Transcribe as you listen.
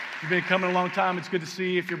You've been coming a long time. It's good to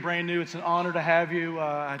see you. If you're brand new, it's an honor to have you.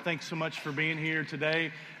 I thank so much for being here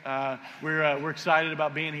today. We're excited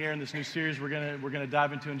about being here in this new series we're gonna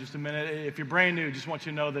dive into in just a minute. If you're brand new, just want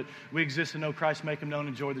you to know that we exist to know Christ, make Him known,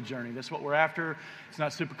 enjoy the journey. That's what we're after. It's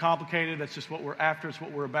not super complicated. That's just what we're after. It's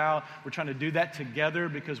what we're about. We're trying to do that together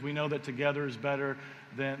because we know that together is better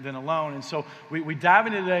than alone. And so we dive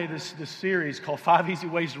into today this series called 5 Easy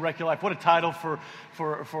Ways to Wreck Your Life. What a title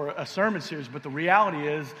for a sermon series, but the reality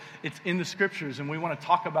is it's in the scriptures, and we want to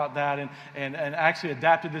talk about that and actually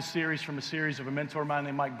adapted this series from a series of a mentor of mine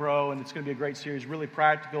named Mike Bro, and it's going to be a great series, really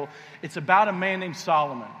practical. It's about a man named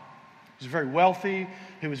Solomon. He was very wealthy,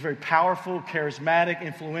 he was very powerful, charismatic,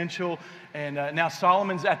 influential, and now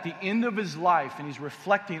Solomon's at the end of his life, and he's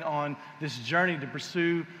reflecting on this journey to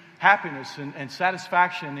pursue happiness and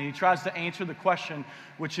satisfaction, and he tries to answer the question,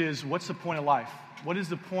 which is, what's the point of life? What is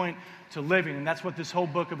the point to living? And that's what this whole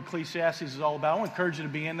book of Ecclesiastes is all about. I want to encourage you to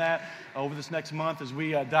be in that over this next month as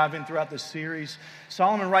we dive in throughout this series.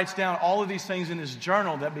 Solomon writes down all of these things in his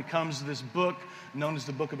journal that becomes this book known as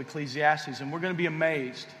the book of Ecclesiastes, and we're going to be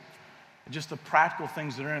amazed just the practical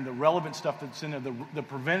things that are in it, the relevant stuff that's in there, the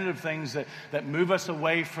preventative things that move us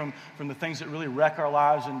away from the things that really wreck our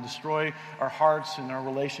lives and destroy our hearts and our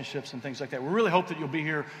relationships and things like that. We really hope that you'll be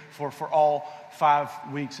here for all 5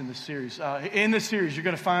 weeks in this series. In this series, you're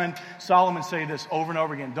going to find Solomon say this over and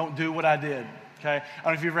over again: don't do what I did. Okay? I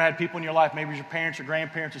don't know if you've ever had people in your life, maybe your parents or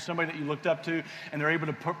grandparents or somebody that you looked up to, and they're able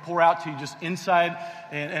to pour out to you just insight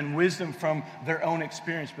and wisdom from their own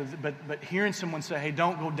experience. But hearing someone say, hey,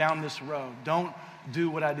 don't go down this road. Don't do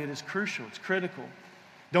what I did is crucial. It's critical.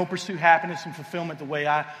 Don't pursue happiness and fulfillment the way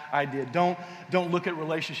I did. Don't look at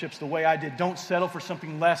relationships the way I did. Don't settle for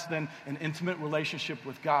something less than an intimate relationship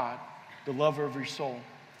with God, the lover of your soul.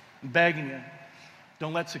 I'm begging you,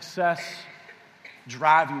 don't let success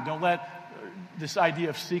drive you. Don't let this idea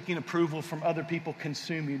of seeking approval from other people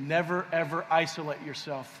consume you. Never, ever isolate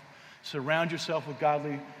yourself. Surround yourself with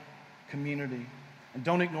godly community. And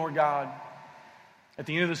don't ignore God. At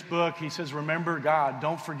the end of this book, he says, remember God.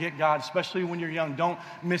 Don't forget God, especially when you're young. Don't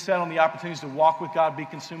miss out on the opportunities to walk with God, be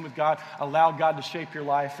consumed with God. Allow God to shape your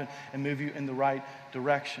life and move you in the right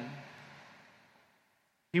direction.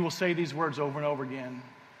 He will say these words over and over again.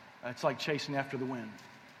 It's like chasing after the wind.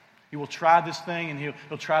 He will try this thing, and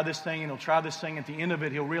he'll try this thing, and he'll try this thing. At the end of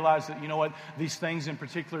it, he'll realize that, you know what, these things in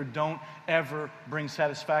particular don't ever bring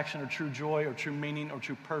satisfaction or true joy or true meaning or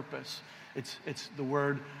true purpose. It's the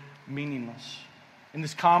word meaningless. In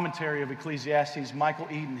this commentary of Ecclesiastes, Michael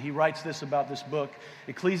Eaton, he writes this about this book.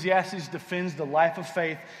 Ecclesiastes defends the life of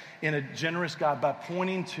faith in a generous God by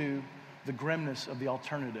pointing to the grimness of the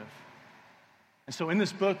alternative. And so in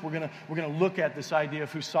this book, we're gonna look at this idea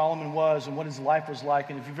of who Solomon was and what his life was like.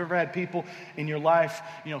 And if you've ever had people in your life,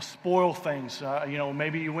 spoil things,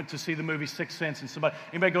 maybe you went to see the movie Sixth Sense, and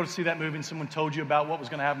anybody go to see that movie and someone told you about what was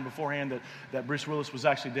going to happen beforehand, that Bruce Willis was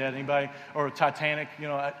actually dead. Anybody? Or Titanic?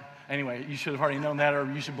 Anyway, you should have already known that, or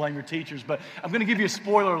you should blame your teachers. But I'm going to give you a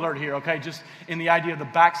spoiler alert here, okay? Just in the idea of the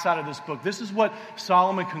backside of this book. This is what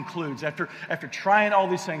Solomon concludes. After trying all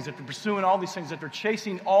these things, after pursuing all these things, after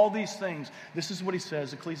chasing all these things, this is what he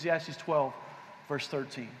says, Ecclesiastes 12, verse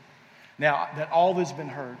 13. Now, that all this has been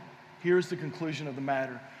heard, here's the conclusion of the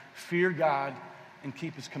matter. Fear God and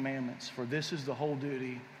keep His commandments, for this is the whole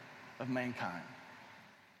duty of mankind.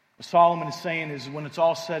 What Solomon is saying is when it's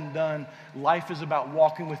all said and done, life is about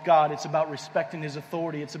walking with God. It's about respecting His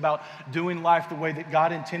authority. It's about doing life the way that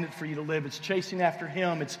God intended for you to live. It's chasing after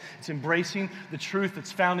Him. It's embracing the truth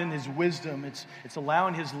that's found in His wisdom. It's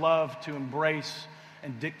allowing His love to embrace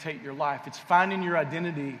and dictate your life. It's finding your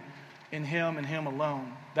identity in Him and Him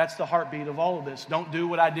alone. That's the heartbeat of all of this. Don't do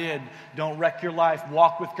what I did. Don't wreck your life.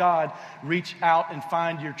 Walk with God. Reach out and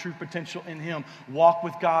find your true potential in Him. Walk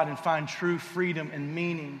with God and find true freedom and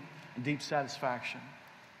meaning and deep satisfaction.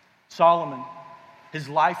 Solomon, his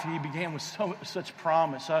life he began with such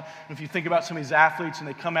promise. If you think about some of these athletes and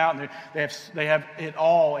they come out and they have it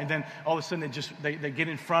all, and then all of a sudden they get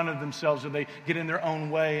in front of themselves, or they get in their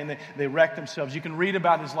own way and they wreck themselves. You can read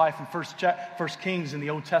about his life in First Kings in the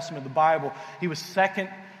Old Testament of the Bible. He was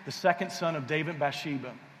the second son of David and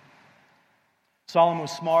Bathsheba. Solomon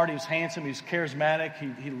was smart, he was handsome, he was charismatic,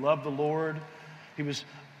 he loved the Lord.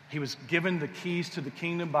 He was given the keys to the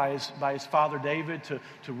kingdom by his father David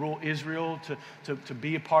to rule Israel, to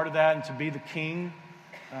be a part of that and to be the king.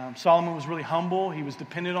 Solomon was really humble. He was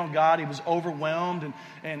dependent on God. He was overwhelmed.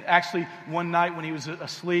 And actually, one night when he was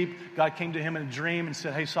asleep, God came to him in a dream and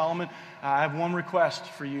said, hey, Solomon, I have one request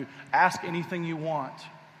for you. Ask anything you want.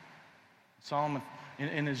 Solomon,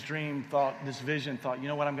 in his dream, this vision, thought, you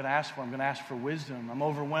know what I'm going to ask for? I'm going to ask for wisdom. I'm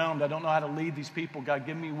overwhelmed. I don't know how to lead these people. God,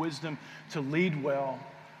 give me wisdom to lead well.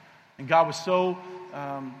 And God was so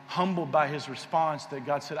humbled by his response that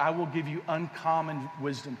God said, I will give you uncommon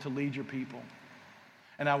wisdom to lead your people.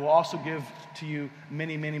 And I will also give to you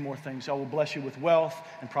many, many more things. I will bless you with wealth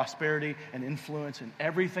and prosperity and influence and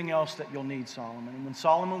everything else that you'll need, Solomon. And when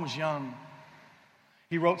Solomon was young,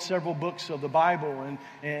 he wrote several books of the Bible.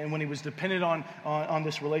 And when he was dependent on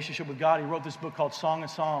this relationship with God, he wrote this book called Song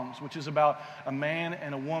of Songs, which is about a man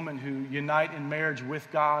and a woman who unite in marriage with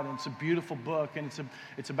God. And it's a beautiful book. And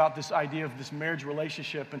it's about this idea of this marriage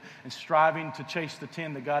relationship and striving to chase the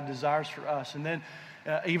 10 that God desires for us. And then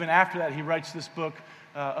even after that, he writes this book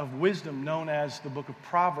of wisdom known as the book of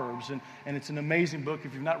Proverbs. And it's an amazing book.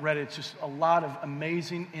 If you've not read it, it's just a lot of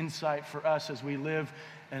amazing insight for us as we live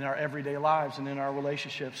in our everyday lives and in our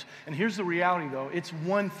relationships. And here's the reality, though. It's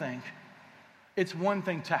one thing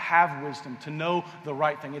to have wisdom, to know the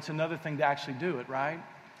right thing. It's another thing to actually do it, right?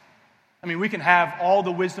 I mean, we can have all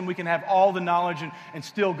the wisdom, we can have all the knowledge and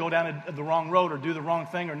still go down the wrong road or do the wrong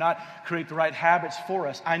thing or not create the right habits for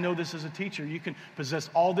us. I know this as a teacher. You can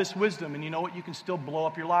possess all this wisdom and you know what? You can still blow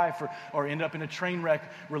up your life or end up in a train wreck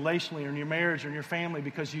relationally or in your marriage or in your family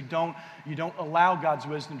because you don't allow God's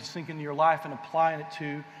wisdom to sink into your life and apply it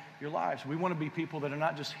to your lives. We want to be people that are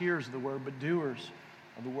not just hearers of the word, but doers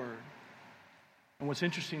of the word. And what's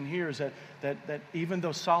interesting here is that even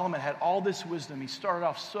though Solomon had all this wisdom, he started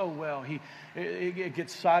off so well, it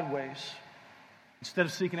gets sideways. Instead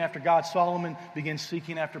of seeking after God, Solomon begins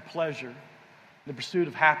seeking after pleasure. The pursuit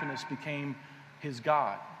of happiness became his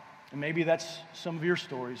God. And maybe that's some of your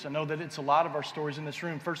stories. I know that it's a lot of our stories in this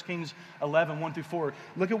room. 1 Kings 11, 1 through 4.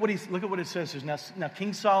 Look at what it says. Now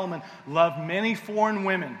King Solomon loved many foreign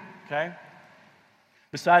women, okay?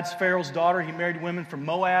 Besides Pharaoh's daughter, he married women from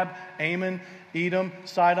Moab, Ammon, Edom,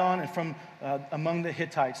 Sidon, and from among the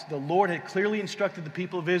Hittites. The Lord had clearly instructed the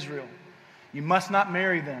people of Israel, you must not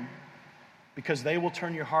marry them because they will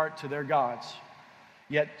turn your heart to their gods.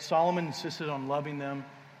 Yet Solomon insisted on loving them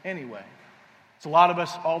anyway. It's a lot of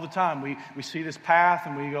us all the time. We see this path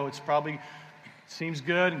and we go, seems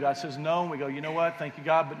good. And God says no. And we go, you know what? Thank you,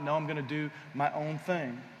 God. But no, I'm going to do my own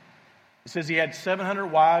thing. It says he had 700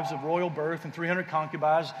 wives of royal birth and 300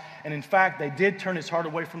 concubines. And in fact, they did turn his heart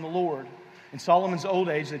away from the Lord. In Solomon's old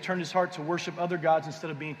age, they turned his heart to worship other gods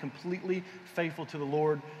instead of being completely faithful to the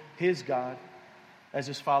Lord, his God, as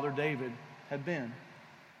his father David had been.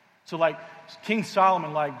 So King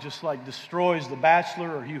Solomon just destroys The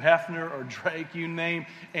Bachelor or Hugh Hefner or Drake, you name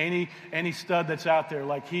any stud that's out there.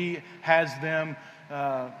 He has them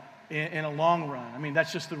in a long run. I mean,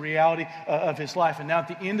 that's just the reality of his life. And now at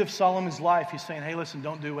the end of Solomon's life, he's saying, hey, listen,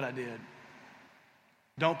 don't do what I did.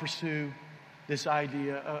 Don't pursue this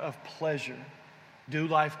idea of pleasure. Do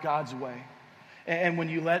life God's way. And when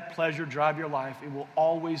you let pleasure drive your life, it will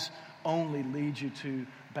always only lead you to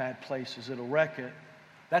bad places. It'll wreck it.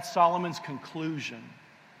 That's Solomon's conclusion.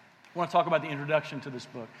 I want to talk about the introduction to this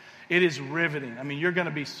book. It is riveting. I mean, you're going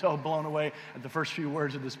to be so blown away at the first few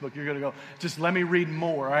words of this book. You're going to go, just let me read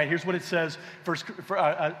more. All right, here's what it says.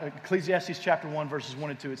 Ecclesiastes chapter 1, verses 1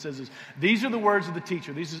 and 2. It says this. These are the words of the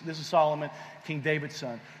teacher. This is Solomon, King David's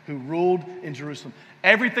son, who ruled in Jerusalem.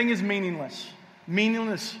 Everything is meaningless.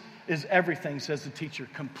 Meaningless is everything, says the teacher.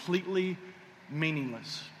 Completely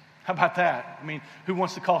meaningless. How about that? I mean, who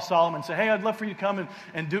wants to call Solomon and say, hey, I'd love for you to come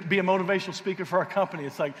and be a motivational speaker for our company?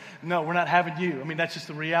 It's like, no, we're not having you. I mean, that's just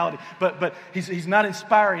the reality. But he's not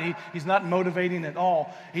inspiring. He's not motivating at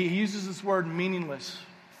all. He uses this word meaningless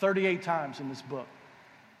 38 times in this book.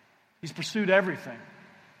 He's pursued everything.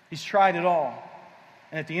 He's tried it all.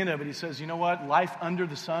 And at the end of it, he says, you know what? Life under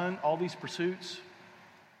the sun, all these pursuits,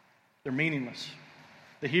 they're meaningless.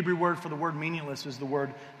 The Hebrew word for the word meaningless is the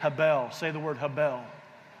word habel. Say the word habel.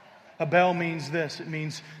 Habel means this. It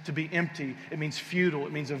means to be empty. It means futile.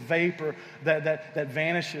 It means a vapor that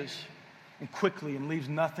vanishes and quickly and leaves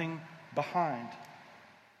nothing behind.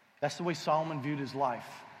 That's the way Solomon viewed his life.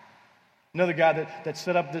 Another guy that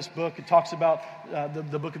set up this book, it talks about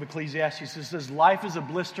the book of Ecclesiastes. It says, life is a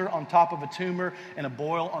blister on top of a tumor and a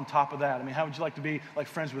boil on top of that. I mean, how would you like to be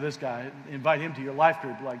friends with this guy? Invite him to your life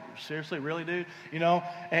group. Seriously, really, dude? You know?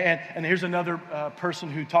 And here's another person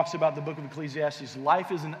who talks about the book of Ecclesiastes.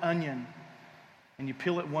 Life is an onion, and you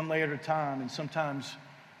peel it one layer at a time, and sometimes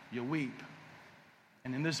you weep.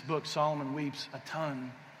 And in this book, Solomon weeps a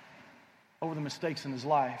ton over the mistakes in his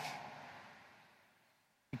life.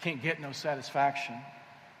 He can't get no satisfaction.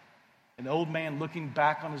 An old man looking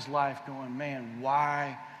back on his life going, man,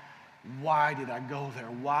 why did I go there?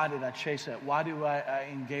 Why did I chase that? Why do I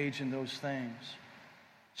engage in those things?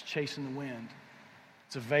 It's chasing the wind.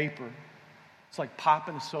 It's a vapor. It's like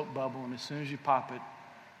popping a soap bubble, and as soon as you pop it,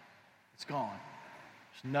 it's gone.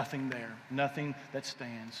 There's nothing there, nothing that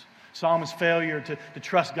stands. Solomon's failure to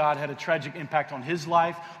trust God had a tragic impact on his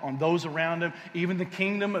life, on those around him, even the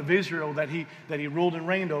kingdom of Israel that he ruled and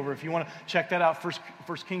reigned over. If you want to check that out,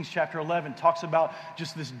 1 Kings chapter 11 talks about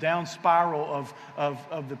just this down spiral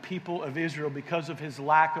of the people of Israel because of his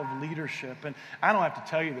lack of leadership. And I don't have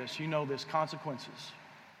to tell you this. You know this. Consequences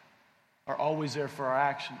are always there for our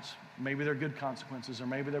actions. Maybe they're good consequences or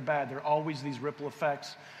maybe they're bad. There are always these ripple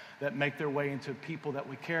effects that make their way into people that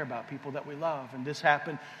we care about, people that we love. And this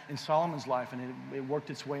happened in Solomon's life, and it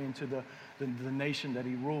worked its way into the nation that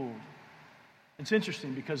he ruled. It's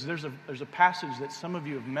interesting because there's a passage that some of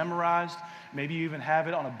you have memorized. Maybe you even have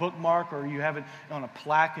it on a bookmark or you have it on a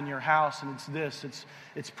plaque in your house, and it's this.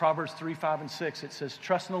 It's Proverbs 3, 5, and 6. It says,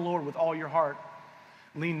 trust in the Lord with all your heart.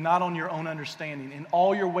 Lean not on your own understanding. In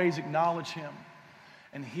all your ways acknowledge him,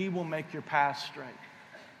 and he will make your path straight.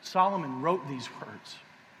 Solomon wrote these words.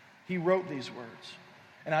 He wrote these words.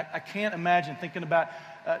 And I can't imagine thinking about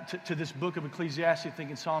to this book of Ecclesiastes,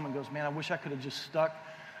 thinking Solomon goes, man, I wish I could have just stuck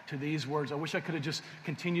to these words. I wish I could have just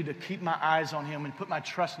continued to keep my eyes on him and put my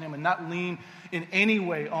trust in him and not lean in any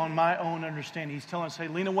way on my own understanding. He's telling us, hey,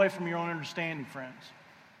 lean away from your own understanding, friends.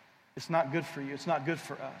 It's not good for you. It's not good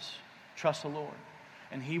for us. Trust the Lord,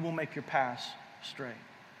 and he will make your paths straight.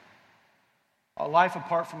 A life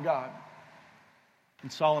apart from God, in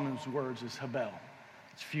Solomon's words, is Habel.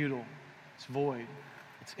 It's futile, it's void,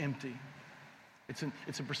 it's empty.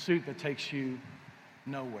 It's a pursuit that takes you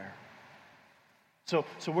nowhere. So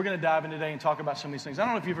we're going to dive in today and talk about some of these things. I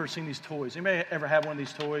don't know if you've ever seen these toys. Anybody ever have one of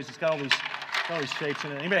these toys? It's got all these shapes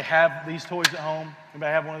in it. Anybody have these toys at home?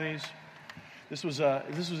 Anybody have one of these? This was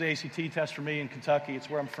the ACT test for me in Kentucky. It's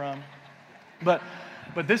where I'm from.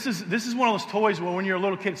 But this is one of those toys where when you're a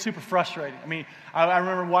little kid, it's super frustrating. I mean, I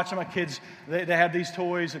remember watching my kids, they had these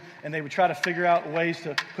toys, and they would try to figure out ways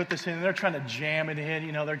to put this in, and they're trying to jam it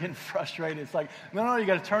in, they're getting frustrated. It's like, no, you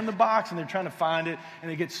got to turn the box, and they're trying to find it,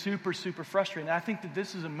 and they get super, super frustrated. And I think that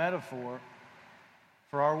this is a metaphor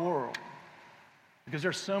for our world. Because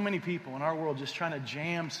there's so many people in our world just trying to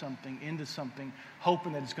jam something into something,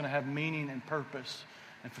 hoping that it's going to have meaning and purpose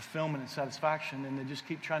and fulfillment and satisfaction, and they just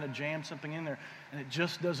keep trying to jam something in there, and it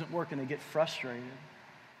just doesn't work, and they get frustrated.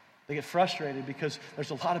 They get frustrated because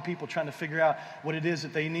there's a lot of people trying to figure out what it is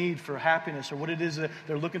that they need for happiness or what it is that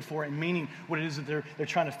they're looking for in meaning, what it is that they're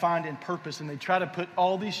trying to find in purpose, and they try to put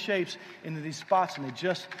all these shapes into these spots, and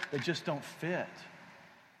they just don't fit.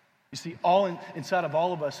 You see, inside of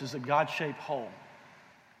all of us is a God-shaped whole.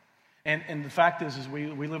 And the fact is we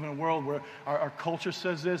live in a world where our culture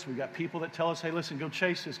says this. We've got people that tell us, hey, listen, go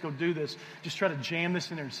chase this, go do this. Just try to jam this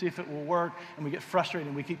in there and see if it will work. And we get frustrated,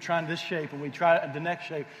 and we keep trying this shape, and we try the next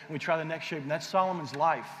shape, and we try the next shape. And that's Solomon's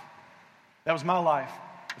life. That was my life,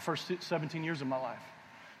 the first 17 years of my life.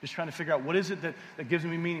 Just trying to figure out what is it that gives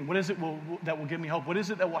me meaning? What is it that will give me hope? What is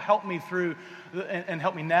it that will help me through and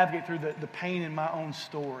help me navigate through the pain in my own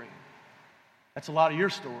story? That's a lot of your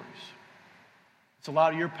stories. It's a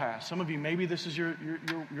lot of your past. Some of you, maybe this is your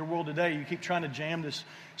world today. You keep trying to jam this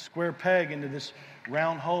square peg into this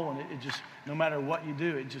round hole, and it just, no matter what you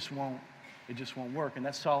do, it just won't work. And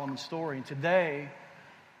that's Solomon's story. And today,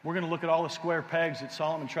 we're going to look at all the square pegs that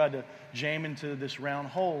Solomon tried to jam into this round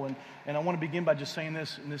hole. And I want to begin by just saying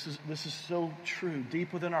this, and this is so true.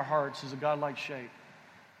 Deep within our hearts is a godlike shape.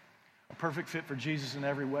 A perfect fit for Jesus in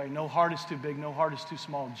every way. No heart is too big, no heart is too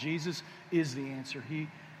small. Jesus is the answer.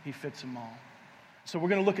 He fits them all. So we're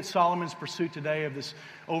going to look at Solomon's pursuit today of this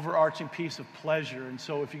overarching piece of pleasure. And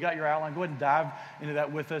so if you got your outline, go ahead and dive into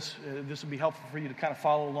that with us. This will be helpful for you to kind of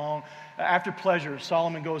follow along. After pleasure,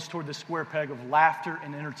 Solomon goes toward the square peg of laughter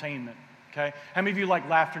and entertainment. Okay? How many of you like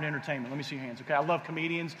laughter and entertainment? Let me see your hands. Okay, I love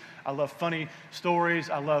comedians. I love funny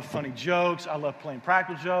stories. I love funny jokes. I love playing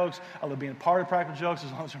practical jokes. I love being a part of practical jokes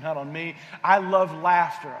as long as they're not on me. I love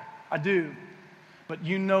laughter. I do. But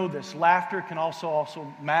you know this. Laughter can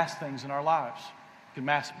also mask things in our lives. It can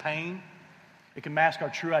mask pain. It can mask our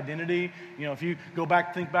true identity. If you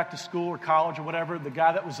think back to school or college or whatever, the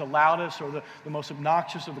guy that was the loudest or the most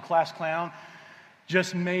obnoxious or the class clown,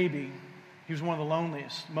 just maybe he was one of the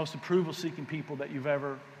loneliest, most approval-seeking people that you've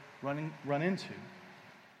ever run into.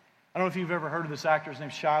 I don't know if you've ever heard of this actor. His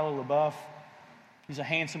name's Shia LaBeouf. He's a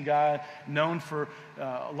handsome guy, known for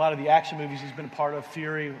a lot of the action movies he's been a part of.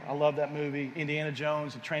 Fury, I love that movie. Indiana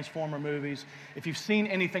Jones, the Transformer movies. If you've seen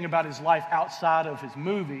anything about his life outside of his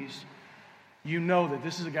movies, you know that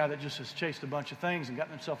this is a guy that just has chased a bunch of things and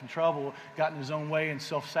gotten himself in trouble, gotten his own way, and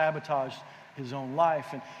self-sabotaged his own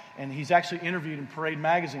life. And he's actually interviewed in Parade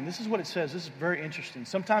magazine. This is what it says. This is very interesting.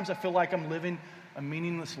 Sometimes I feel like I'm living a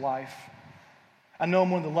meaningless life. I know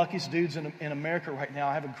I'm one of the luckiest dudes in America right now.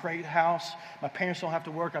 I have a great house. My parents don't have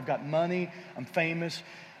to work. I've got money. I'm famous.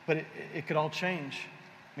 But it could all change.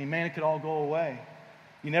 I mean, man, it could all go away.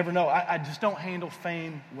 You never know. I just don't handle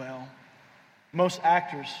fame well. Most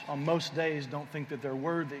actors on most days don't think that they're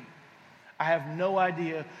worthy. I have no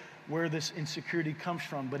idea where this insecurity comes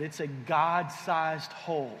from, but it's a God-sized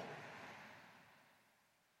hole.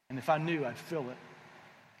 And if I knew, I'd fill it,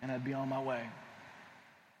 and I'd be on my way.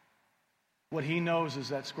 What he knows is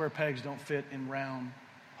that square pegs don't fit in round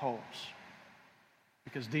holes.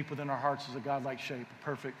 Because deep within our hearts is a God-like shape, a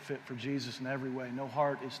perfect fit for Jesus in every way. No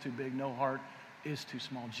heart is too big, no heart is too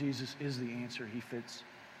small. Jesus is the answer. He fits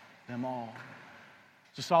them all.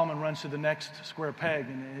 So Solomon runs to the next square peg,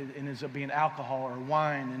 and it ends up being alcohol or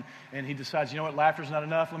wine. And he decides, you know what, laughter's not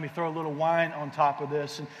enough. Let me throw a little wine on top of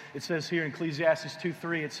this. And it says here in Ecclesiastes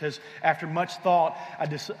 2:3, it says, after much thought,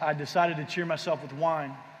 I decided to cheer myself with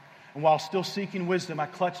wine. And while still seeking wisdom, I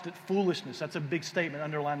clutched at foolishness. That's a big statement.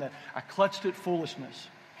 Underline that. I clutched at foolishness.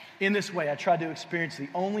 In this way, I tried to experience the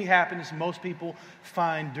only happiness most people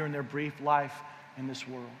find during their brief life in this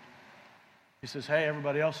world. He says, hey,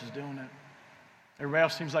 everybody else is doing it. Everybody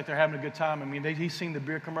else seems like they're having a good time. I mean, he's seen the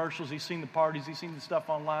beer commercials. He's seen the parties. He's seen the stuff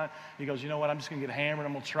online. He goes, you know what? I'm just going to get hammered.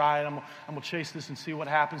 I'm going to try it. I'm going to chase this and see what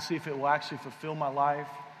happens, see if it will actually fulfill my life.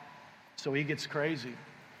 So he gets crazy.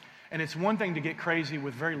 And it's one thing to get crazy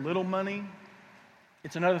with very little money.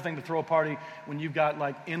 It's another thing to throw a party when you've got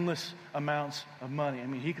like endless amounts of money. I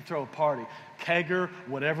mean, he could throw a party, kegger,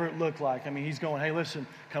 whatever it looked like. I mean, he's going, hey, listen,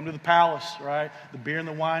 come to the palace, right? The beer and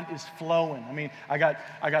the wine is flowing. I mean, I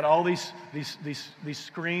got all these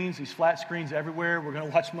screens, these flat screens everywhere. We're going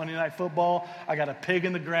to watch Monday Night Football. I got a pig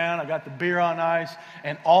in the ground. I got the beer on ice,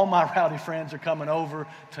 and all my rowdy friends are coming over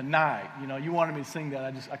tonight. You know, you wanted me to sing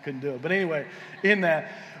that. I couldn't do it. But anyway, in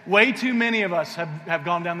that, way too many of us have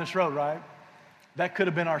gone down this road, right? That could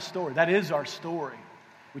have been our story. That is our story.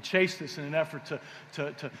 We chase this in an effort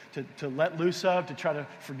to let loose of, to try to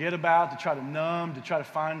forget about, to try to numb, to try to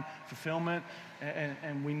find fulfillment.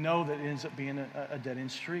 And we know that it ends up being a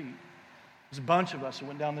dead-end street. There's a bunch of us that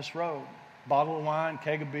went down this road. Bottle of wine,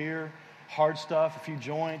 keg of beer, hard stuff, a few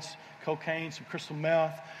joints, cocaine, some crystal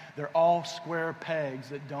meth. They're all square pegs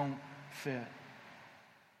that don't fit.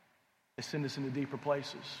 They send us into deeper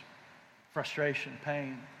places. Frustration,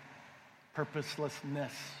 pain,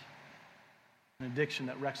 purposelessness, an addiction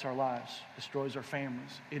that wrecks our lives, destroys our families.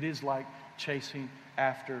 It is like chasing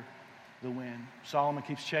after the wind. Solomon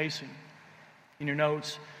keeps chasing. In your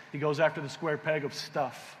notes, he goes after the square peg of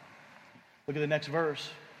stuff. Look at the next verse.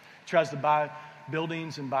 He tries to buy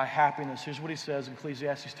buildings and buy happiness. Here's what he says in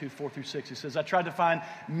Ecclesiastes 2:4-6. He says, I tried to find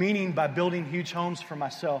meaning by building huge homes for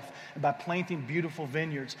myself and by planting beautiful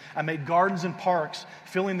vineyards. I made gardens and parks,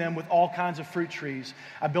 filling them with all kinds of fruit trees.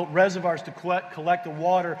 I built reservoirs to collect the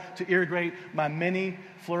water to irrigate my many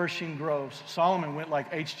flourishing groves. Solomon went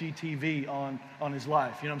like HGTV on his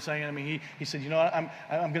life. You know what I'm saying? I mean, he said, you know what, I'm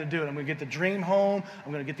going to do it. I'm going to get the dream home.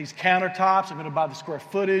 I'm going to get these countertops. I'm going to buy the square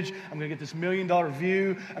footage. I'm going to get this $1 million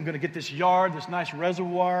view. I'm going to get this yard, this nice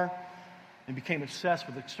reservoir. And became obsessed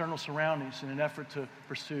with external surroundings in an effort to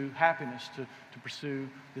pursue happiness, to pursue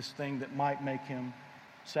this thing that might make him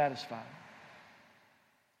satisfied.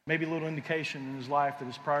 Maybe a little indication in his life that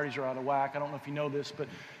his priorities are out of whack. I don't know if you know this, but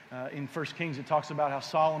in 1 Kings it talks about how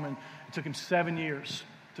Solomon, it took him 7 years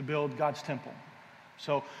to build God's temple.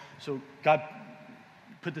 So God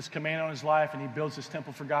put this command on his life, and he builds this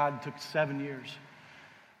temple for God. It took 7 years.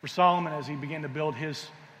 For Solomon, as he began to build his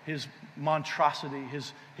monstrosity,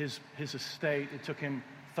 his estate, it took him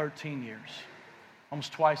 13 years,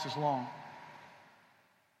 almost twice as long.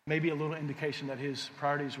 Maybe a little indication that his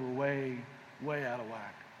priorities were way, way out of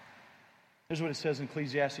whack. Here's what it says in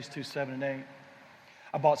Ecclesiastes 2:7-8.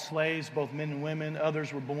 I bought slaves, both men and women.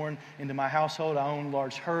 Others were born into my household. I owned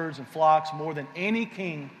large herds and flocks, more than any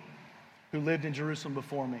king who lived in Jerusalem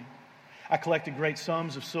before me. I collected great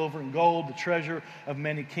sums of silver and gold, the treasure of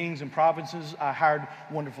many kings and provinces. I hired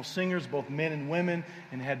wonderful singers, both men and women,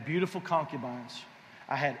 and had beautiful concubines.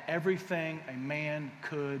 I had everything a man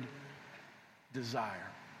could desire.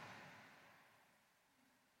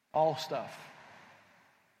 All stuff.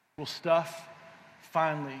 Will stuff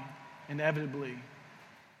finally, inevitably,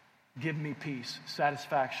 give me peace,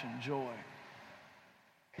 satisfaction, joy?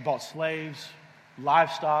 He bought slaves,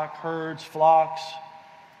 livestock, herds, flocks.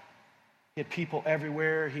 He had people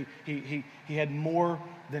everywhere. He had more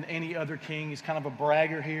than any other king. He's kind of a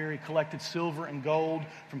bragger here. He collected silver and gold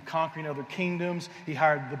from conquering other kingdoms. He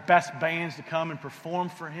hired the best bands to come and perform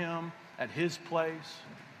for him at his place.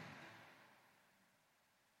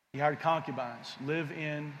 He hired concubines, live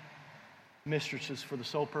in mistresses for the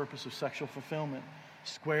sole purpose of sexual fulfillment.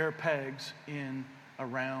 Square pegs in a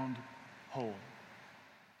round hole.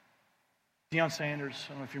 Deion Sanders, I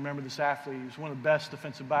don't know if you remember this athlete, he was one of the best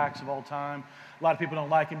defensive backs of all time. A lot of people don't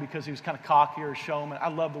like him because he was kind of cocky or a showman. I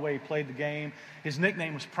love the way he played the game. His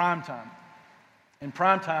nickname was Primetime. In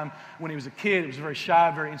Primetime, when he was a kid, he was very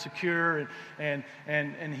shy, very insecure,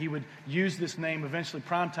 and he would use this name eventually,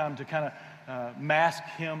 Primetime, to kind of mask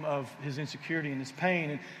him of his insecurity and his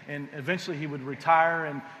pain. And eventually he would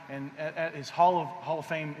retire, and at his Hall of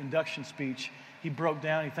Fame induction speech, he broke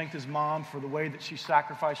down. He thanked his mom for the way that she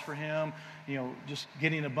sacrificed for him, just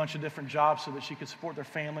getting a bunch of different jobs so that she could support their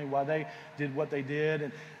family while they did what they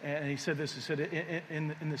did. And he said this, he said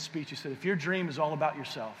in this speech, he said, if your dream is all about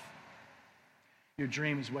yourself, your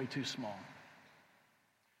dream is way too small.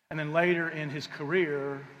 And then later in his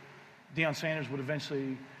career, Deion Sanders would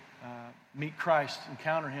eventually meet Christ,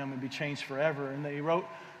 encounter him, and be changed forever. And he wrote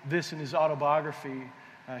this in his autobiography.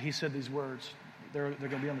 He said these words. They're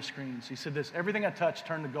going to be on the screens. He said this, everything I touched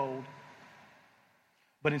turned to gold,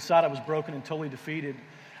 but inside I was broken and totally defeated.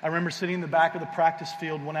 I remember sitting in the back of the practice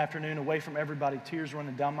field one afternoon away from everybody, tears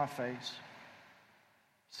running down my face,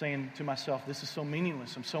 saying to myself, this is so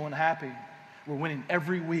meaningless. I'm so unhappy. We're winning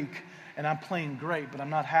every week, and I'm playing great, but I'm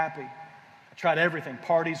not happy. I tried everything,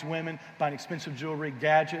 parties, women, buying expensive jewelry,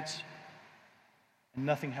 gadgets, and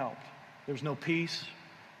nothing helped. There was no peace.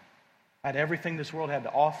 I had everything this world had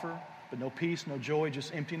to offer, but no peace, no joy,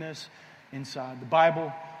 just emptiness inside. The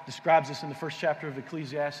Bible describes this in the first chapter of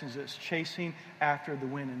Ecclesiastes as chasing after the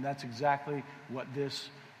wind, and that's exactly what this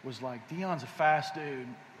was like. Deion's a fast dude,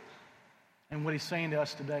 and what he's saying to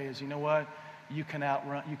us today is, you know what? You cannot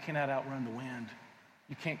outrun the wind.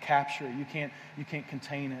 You can't capture it. You can't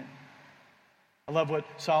contain it. I love what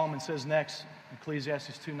Solomon says next,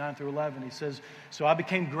 Ecclesiastes 2:9-11. He says, so I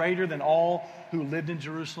became greater than all who lived in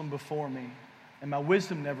Jerusalem before me, and my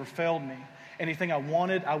wisdom never failed me. Anything I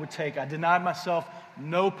wanted, I would take. I denied myself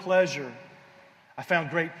no pleasure. I found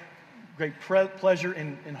great pleasure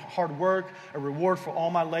in hard work, a reward for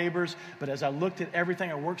all my labors. But as I looked at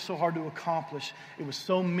everything I worked so hard to accomplish, it was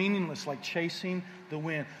so meaningless, like chasing the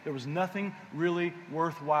wind. There was nothing really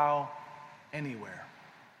worthwhile anywhere.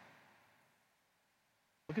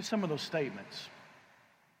 Look at some of those statements.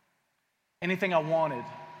 Anything I wanted,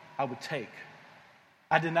 I would take.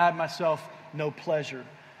 I denied myself no pleasure.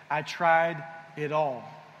 I tried it all.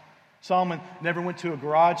 Solomon never went to a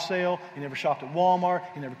garage sale. He never shopped at Walmart.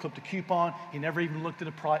 He never clipped a coupon. He never even looked at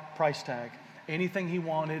a price tag. Anything he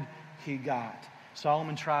wanted, he got.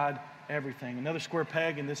 Solomon tried everything. Another square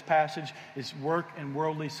peg in this passage is work and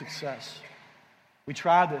worldly success. We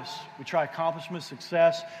try this. We try accomplishment,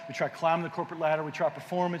 success. We try climbing the corporate ladder. We try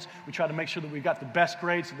performance. We try to make sure that we've got the best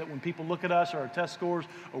grades so that when people look at us or our test scores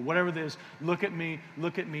or whatever it is, look at me,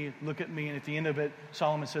 look at me, look at me. And at the end of it,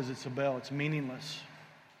 Solomon says it's a bell. It's meaningless.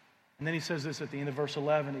 And then he says this at the end of verse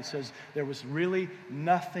 11. He says, there was really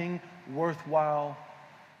nothing worthwhile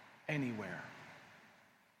anywhere.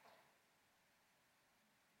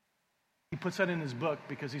 He puts that in his book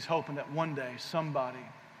because he's hoping that one day somebody,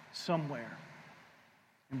 somewhere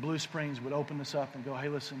in Blue Springs would open this up and go, hey,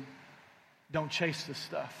 listen, don't chase this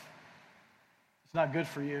stuff. It's not good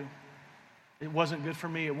for you. It wasn't good for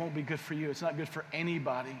me. It won't be good for you. It's not good for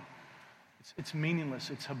anybody. It's meaningless.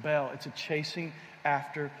 It's a bell. It's a chasing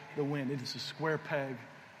after the wind. It is a square peg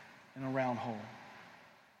in a round hole.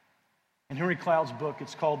 In Henry Cloud's book,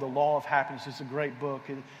 it's called The Law of Happiness. It's a great book.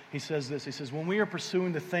 He says this. He says, when we are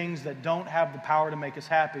pursuing the things that don't have the power to make us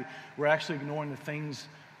happy, we're actually ignoring the things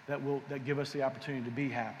that give us the opportunity to be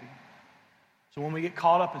happy. So when we get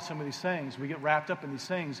caught up in some of these things, we get wrapped up in these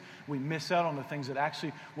things, we miss out on the things that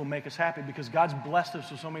actually will make us happy because God's blessed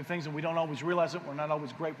us with so many things and we don't always realize it. We're not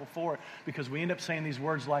always grateful for it because we end up saying these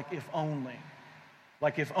words like, if only.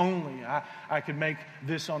 Like, if only I could make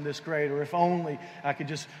this on this grade, or if only I could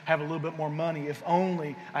just have a little bit more money, if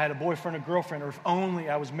only I had a boyfriend or girlfriend, or if only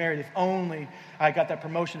I was married, if only I got that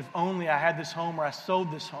promotion, if only I had this home or I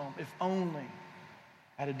sold this home, if only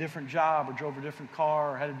I had a different job or drove a different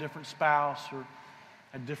car or had a different spouse or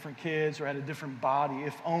had different kids or had a different body,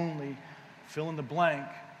 if only, fill in the blank,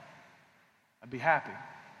 I'd be happy.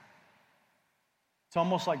 It's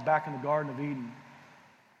almost like back in the Garden of Eden,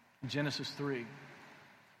 in Genesis 3.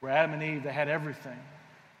 Where Adam and Eve, they had everything.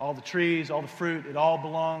 All the trees, all the fruit, it all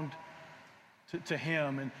belonged to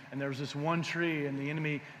him. And there was this one tree, and the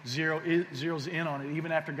enemy zeroes in on it.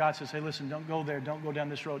 Even after God says, hey, listen, don't go there. Don't go down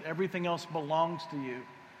this road. Everything else belongs to you.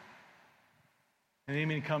 And the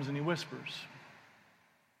enemy comes and he whispers,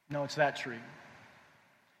 no, it's that tree.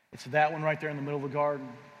 It's that one right there in the middle of the garden.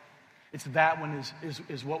 It's that one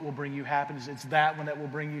is what will bring you happiness. It's that one that will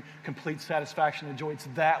bring you complete satisfaction and joy. It's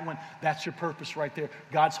that one, that's your purpose right there.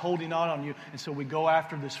 God's holding on you, and so we go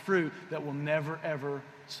after this fruit that will never, ever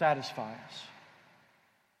satisfy us.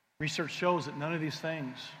 Research shows that none of these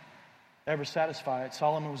things ever satisfy it.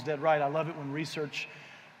 Solomon was dead right. I love it when research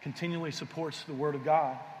continually supports the Word of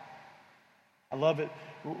God. I love it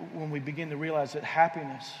when we begin to realize that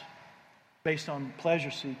happiness based on pleasure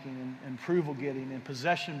seeking and approval getting and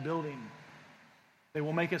possession building, they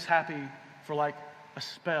will make us happy for like a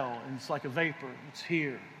spell, and it's like a vapor. It's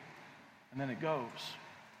here, and then it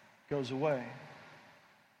goes away.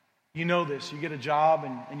 You know this. You get a job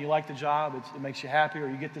and you like the job. It makes you happy. Or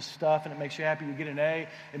you get this stuff and it makes you happy. You get an A.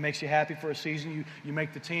 It makes you happy for a season. You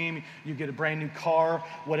make the team. You get a brand new car.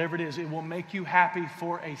 Whatever it is, it will make you happy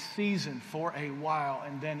for a season, for a while,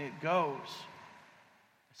 and then it goes.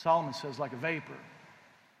 Solomon says like a vapor,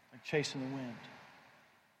 like chasing the wind.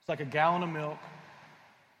 It's like a gallon of milk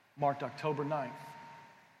marked October 9th.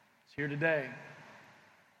 It's here today,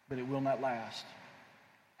 but it will not last.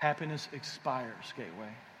 Happiness expires, Gateway.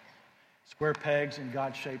 Square pegs in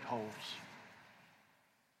God-shaped holes.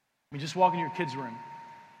 I mean, just walk in your kids' room.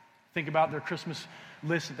 Think about their Christmas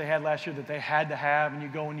list that they had last year that they had to have, and you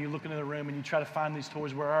go and you look into the room and you try to find these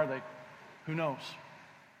toys. Where are they? Who knows?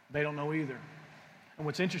 They don't know either. And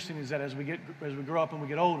what's interesting is that as we grow up and we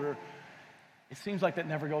get older, it seems like that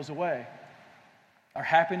never goes away. Our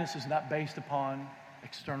happiness is not based upon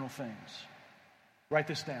external things. Write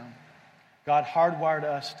this down. God hardwired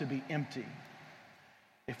us to be empty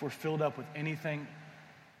if we're filled up with anything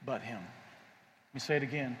but Him. Let me say it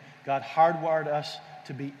again. God hardwired us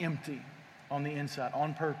to be empty on the inside,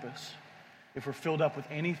 on purpose, if we're filled up with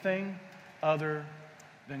anything other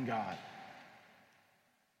than God.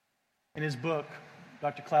 In his book,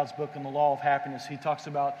 Dr. Cloud's book on the law of happiness, he talks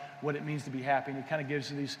about what it means to be happy, and he kind of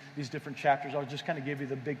gives you these different chapters. I'll just kind of give you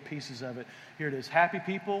the big pieces of it. Here it is. Happy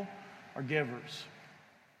people are givers.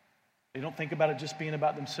 They don't think about it just being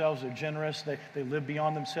about themselves. They're generous. They live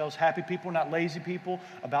beyond themselves. Happy people are not lazy people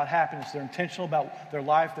about happiness. They're intentional about their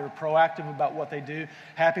life. They're proactive about what they do.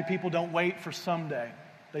 Happy people don't wait for someday.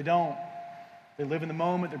 They don't. They live in the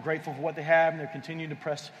moment. They're grateful for what they have, and they're continuing to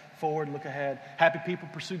press forward and look ahead. Happy people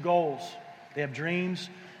pursue goals. They have dreams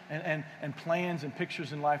and plans and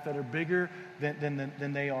pictures in life that are bigger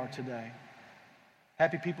than they are today.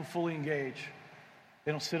 Happy people fully engage.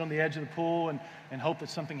 They don't sit on the edge of the pool and hope that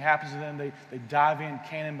something happens to them. They dive in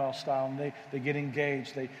cannonball style, and they get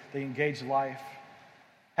engaged. They engage life.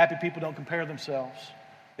 Happy people don't compare themselves.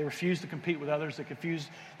 They refuse to compete with others.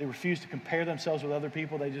 They refuse to compare themselves with other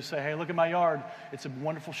people. They just say, hey, look at my yard. It's a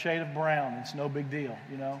wonderful shade of brown. It's no big deal,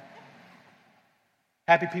 you know.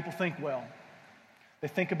 Happy people think well. They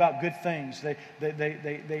think about good things.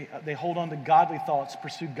 They hold on to godly thoughts,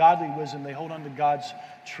 pursue godly wisdom. They hold on to God's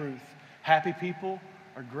truth. Happy people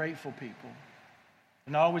are grateful people.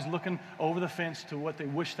 They're not always looking over the fence to what they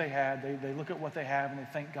wish they had. They look at what they have and they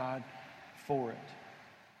thank God for it.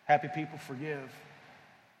 Happy people forgive.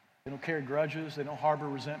 They don't carry grudges. They don't harbor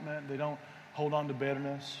resentment. They don't hold on to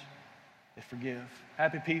bitterness. They forgive.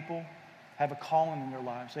 Happy people have a calling in their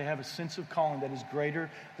lives. They have a sense of calling that is greater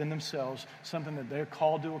than themselves, something that they're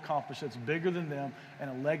called to accomplish that's bigger than them, and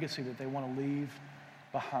a legacy that they want to leave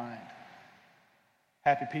behind.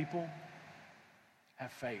 Happy people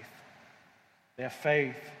have faith. They have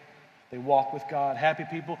faith. They walk with God. Happy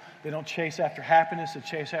people, they don't chase after happiness, they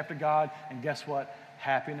chase after God, and guess what?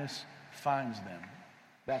 Happiness finds them.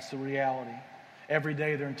 That's the reality. Every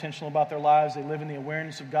day they're intentional about their lives. They live in the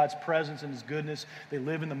awareness of God's presence and His goodness. They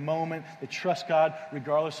live in the moment. They trust God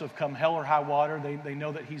regardless of come hell or high water. They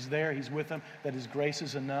know that He's there, He's with them, that His grace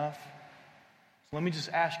is enough. So let me just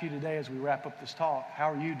ask you today as we wrap up this talk,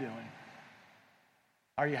 how are you doing?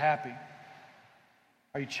 Are you happy?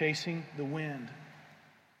 Are you chasing the wind?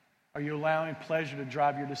 Are you allowing pleasure to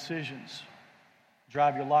drive your decisions,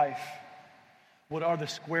 drive your life? What are the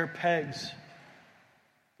square pegs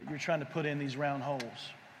that you're trying to put in these round holes?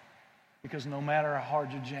 Because no matter how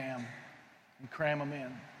hard you jam and cram them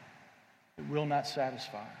in, it will not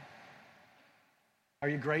satisfy. Are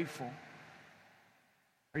you grateful?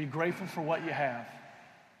 Are you grateful for what you have?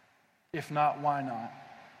 If not, why not?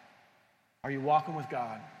 Are you walking with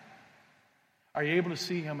God? Are you able to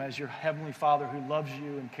see Him as your Heavenly Father who loves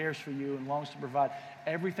you and cares for you and longs to provide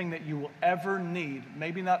everything that you will ever need?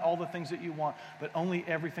 Maybe not all the things that you want, but only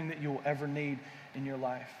everything that you will ever need in your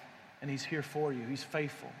life. And He's here for you. He's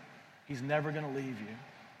faithful. He's never going to leave you.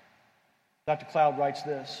 Dr. Cloud writes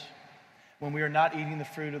this: when we are not eating the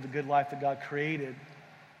fruit of the good life that God created,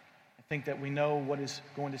 I think that we know what is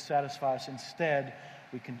going to satisfy us. Instead,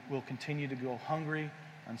 we'll continue to go hungry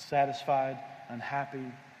unsatisfied,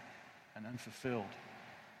 unhappy, and unfulfilled.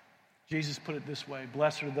 Jesus put it this way: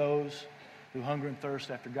 blessed are those who hunger and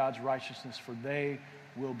thirst after God's righteousness, for they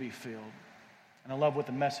will be filled. And I love what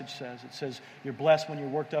the Message says. It says, you're blessed when you're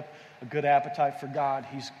worked up a good appetite for God.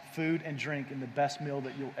 He's food and drink in the best meal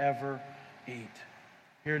that you'll ever eat.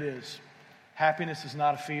 Here it is. Happiness is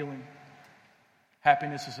not a feeling.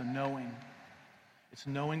 Happiness is a knowing. It's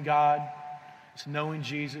knowing God. It's knowing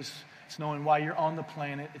Jesus. It's knowing why you're on the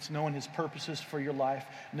planet. It's knowing His purposes for your life.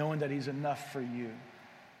 Knowing that He's enough for you.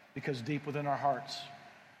 Because deep within our hearts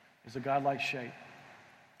is a God-like shape.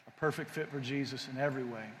 A perfect fit for Jesus in every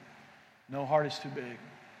way. No heart is too big.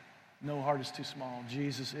 No heart is too small.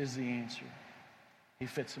 Jesus is the answer. He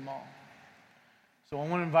fits them all. So I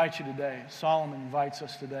want to invite you today. Solomon invites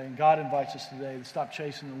us today, and God invites us today to stop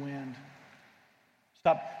chasing the wind.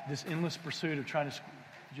 Stop this endless pursuit of trying to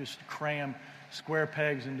just cram square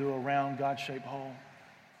pegs into a round God-shaped hole.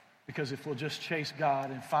 Because if we'll just chase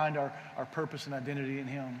God and find our purpose and identity in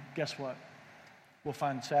Him, guess what? We'll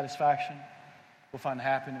find satisfaction. We'll find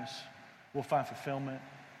happiness. We'll find fulfillment.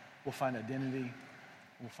 We'll find identity.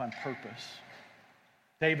 We'll find purpose.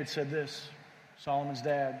 David said this, Solomon's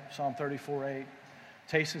dad, Psalm 34:8.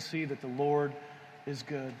 Taste and see that the Lord is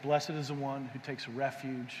good. Blessed is the one who takes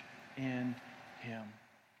refuge in Him.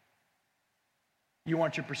 You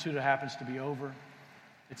want your pursuit of happiness to be over?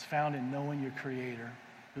 It's found in knowing your Creator,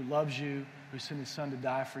 who loves you, who sent His Son to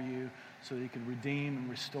die for you so that He could redeem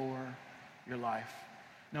and restore your life.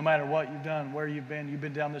 No matter what you've done, where you've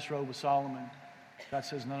been down this road with Solomon. God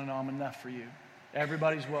says, no, I'm enough for you.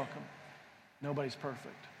 Everybody's welcome. Nobody's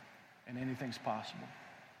perfect. And anything's possible.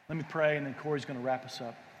 Let me pray, and then Corey's going to wrap us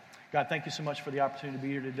up. God, thank you so much for the opportunity to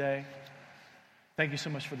be here today. Thank you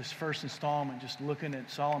so much for this first installment, just looking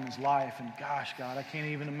at Solomon's life. And gosh, God, I can't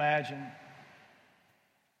even imagine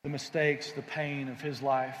the mistakes, the pain of his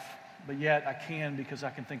life. But yet I can, because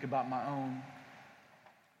I can think about my own.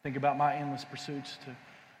 Think about my endless pursuits to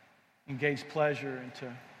engage pleasure and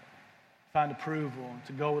to find approval and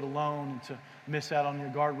to go it alone and to miss out on your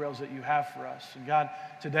guardrails that you have for us. And God,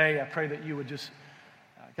 today I pray that you would just,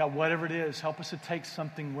 God, whatever it is, help us to take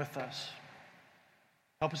something with us.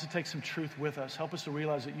 Help us to take some truth with us. Help us to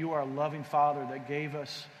realize that you are a loving Father that gave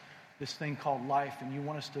us this thing called life, and you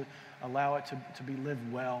want us to allow it to be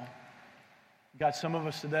lived well. God, some of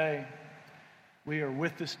us today, we are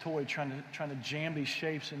with this toy trying to jam these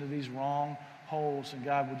shapes into these wrong holes, and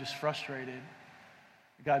God, we're just frustrated.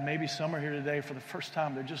 God, maybe some are here today for the first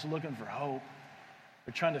time. They're just looking for hope.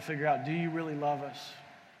 They're trying to figure out, do you really love us?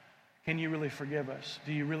 Can you really forgive us?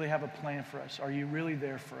 Do you really have a plan for us? Are you really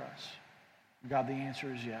there for us? God, the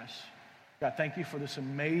answer is yes. God, thank you for this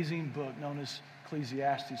amazing book known as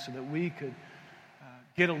Ecclesiastes so that we could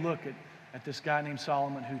get a look at this guy named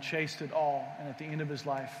Solomon who chased it all and at the end of his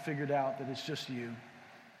life figured out that it's just you.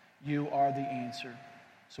 You are the answer.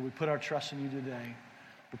 So we put our trust in you today.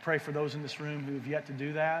 We pray for those in this room who have yet to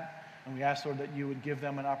do that, and we ask, Lord, that you would give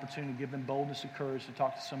them an opportunity, give them boldness and courage to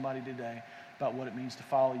talk to somebody today about what it means to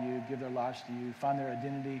follow you, give their lives to you, find their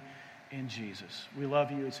identity in Jesus. We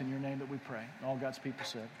love you. It's in your name that we pray. And all God's people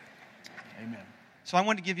said, amen. So I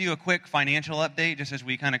wanted to give you a quick financial update just as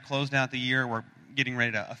we kind of closed out the year. We're getting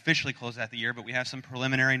ready to officially close out the year, but we have some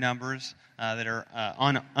preliminary numbers that are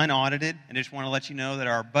unaudited. And I just want to let you know that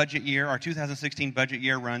our budget year, our 2016 budget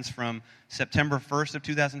year runs from September 1st of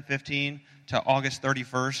 2015 to August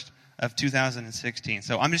 31st of 2016.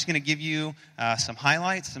 So I'm just going to give you some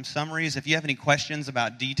highlights, some summaries. If you have any questions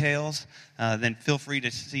about details, then feel free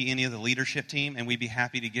to see any of the leadership team, and we'd be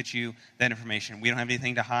happy to get you that information. We don't have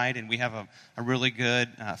anything to hide, and we have a really good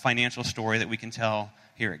financial story that we can tell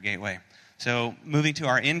here at Gateway. So moving to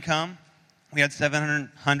our income, we had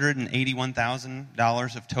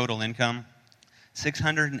 $781,000 of total income.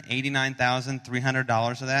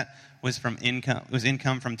 $689,300 of that was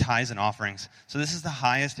income from tithes and offerings. So this is the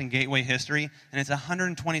highest in Gateway history, and it's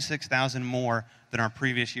 $126,000 more than our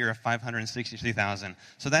previous year of $563,000.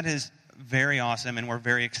 So that is very awesome, and we're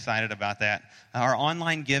very excited about that. Our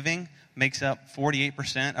online giving makes up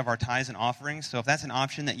 48% of our tithes and offerings. So if that's an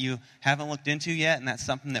option that you haven't looked into yet, and that's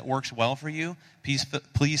something that works well for you,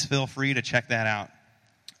 please feel free to check that out.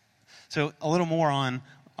 So a little more on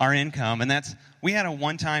our income, and that's, we had a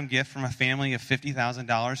one-time gift from a family of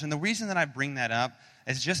 $50,000, and the reason that I bring that up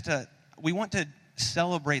is we want to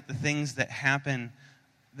celebrate the things that happen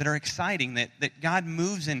that are exciting, that God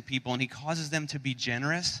moves in people and He causes them to be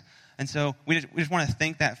generous, and so we just want to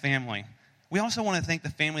thank that family. We also want to thank the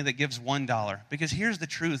family that gives $1, because here's the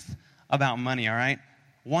truth about money, all right?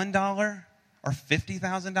 $1 or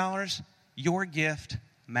 $50,000, your gift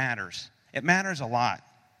matters. It matters a lot.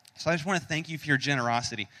 So I just want to thank you for your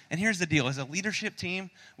generosity. And here's the deal. As a leadership team,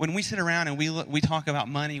 when we sit around and we talk about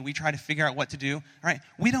money, we try to figure out what to do, all right,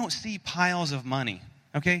 we don't see piles of money,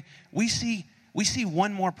 okay? We see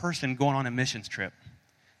one more person going on a missions trip.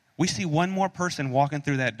 We see one more person walking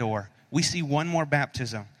through that door. We see one more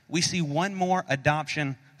baptism. We see one more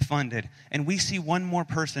adoption funded. And we see one more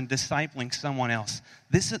person discipling someone else.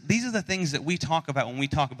 These are the things that we talk about when we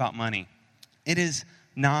talk about money. It is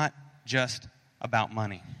not just about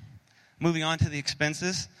money. Moving on to the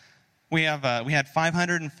expenses, we had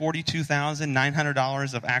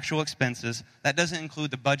 $542,900 of actual expenses. That doesn't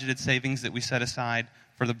include the budgeted savings that we set aside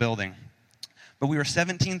for the building. But we were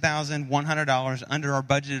 $17,100 under our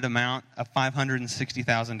budgeted amount of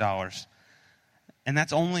 $560,000. And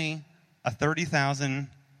that's only a $30,000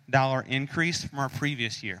 increase from our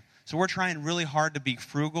previous year. So we're trying really hard to be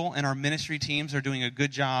frugal, and our ministry teams are doing a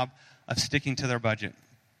good job of sticking to their budget.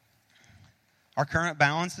 Our current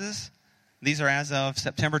balances, these are as of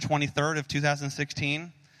September 23rd of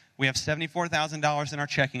 2016. We have $74,000 in our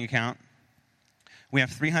checking account. We have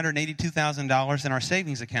 $382,000 in our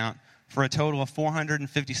savings account for a total of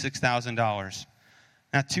 $456,000.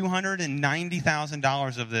 Now,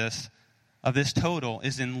 $290,000 of this total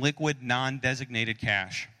is in liquid, non-designated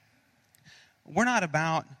cash. We're not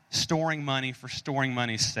about storing money for storing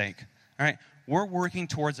money's sake. All right? We're working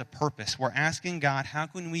towards a purpose. We're asking God, how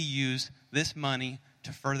can we use this money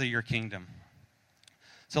to further your kingdom?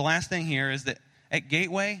 So last thing here is that at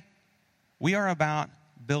Gateway, we are about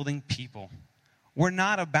building people. We're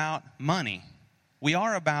not about money. We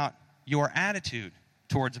are about your attitude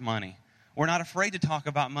towards money. We're not afraid to talk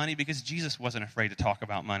about money because Jesus wasn't afraid to talk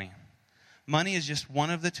about money. Money is just one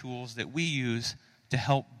of the tools that we use to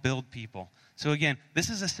help build people. So again, this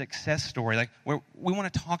is a success story. Like we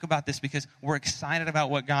want to talk about this because we're excited about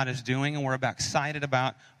what God is doing, and we're excited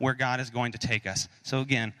about where God is going to take us. So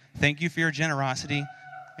again, thank you for your generosity.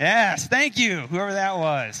 Yes, thank you, whoever that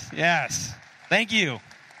was. Yes, thank you.